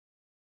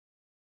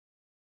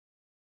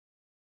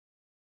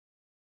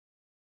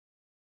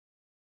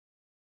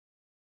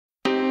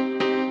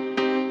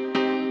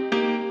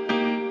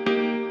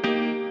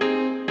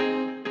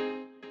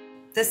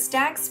The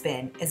Stag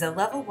spin is a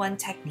level 1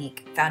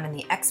 technique found in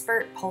the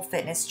XPERT Pole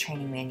Fitness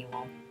Training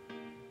Manual.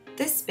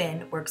 This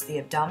spin works the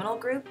abdominal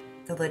group,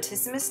 the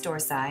latissimus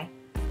dorsi,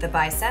 the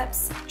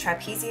biceps,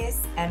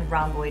 trapezius, and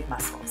rhomboid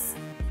muscles.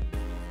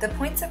 The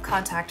points of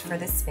contact for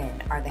this spin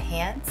are the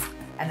hands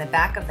and the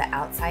back of the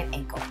outside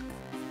ankle.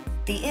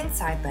 The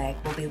inside leg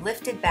will be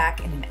lifted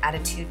back in an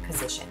attitude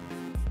position.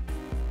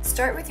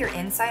 Start with your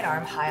inside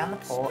arm high on the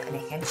pole in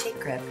a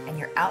handshake grip and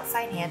your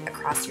outside hand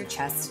across your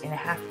chest in a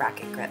half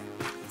bracket grip.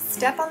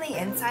 Step on the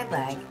inside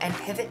leg and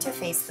pivot to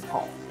face the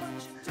pole.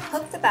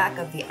 Hook the back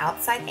of the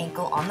outside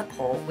ankle on the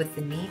pole with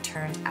the knee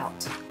turned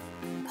out.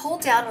 Pull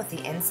down with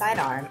the inside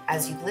arm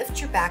as you lift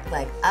your back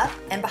leg up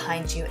and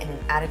behind you in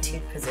an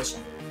attitude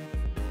position.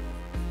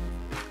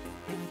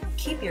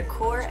 Keep your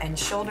core and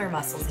shoulder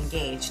muscles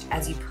engaged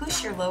as you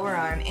push your lower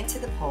arm into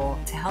the pole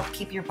to help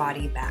keep your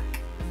body back.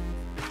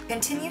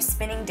 Continue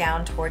spinning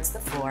down towards the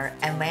floor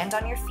and land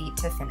on your feet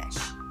to finish.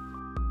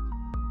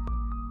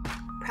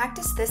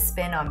 Practice this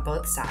spin on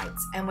both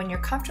sides, and when you're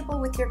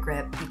comfortable with your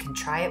grip, you can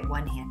try it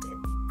one-handed.